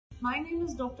My name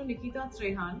is Dr. Nikita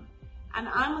Trehan and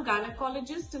I'm a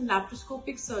gynecologist and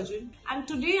laparoscopic surgeon, and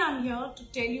today I'm here to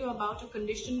tell you about a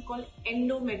condition called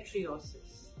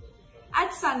endometriosis.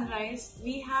 At Sunrise,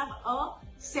 we have a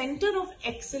center of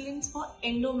excellence for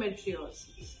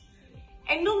endometriosis.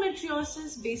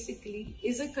 Endometriosis basically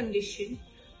is a condition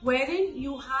wherein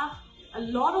you have a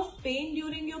lot of pain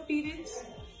during your periods,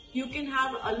 you can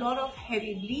have a lot of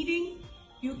heavy bleeding,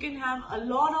 you can have a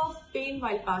lot of pain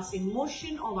while passing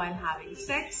motion or while having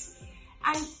sex,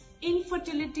 and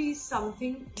infertility is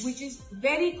something which is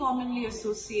very commonly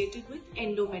associated with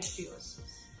endometriosis.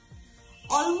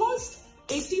 Almost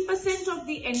 80% of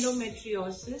the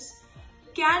endometriosis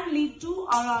can lead to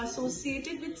or are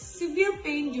associated with severe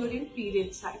pain during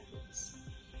period cycles.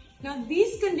 Now,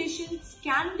 these conditions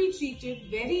can be treated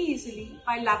very easily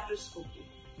by laparoscopy.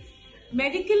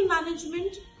 Medical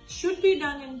management should be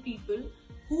done in people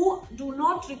who do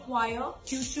not require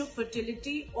future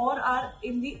fertility or are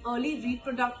in the early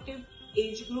reproductive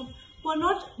age group, who are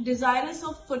not desirous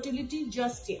of fertility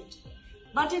just yet.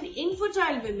 But in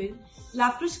infertile women,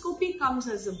 laparoscopy comes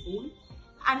as a boon,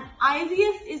 and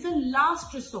IVF is a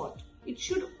last resort. It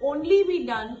should only be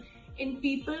done in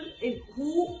people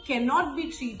who cannot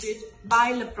be treated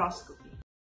by laparoscopy.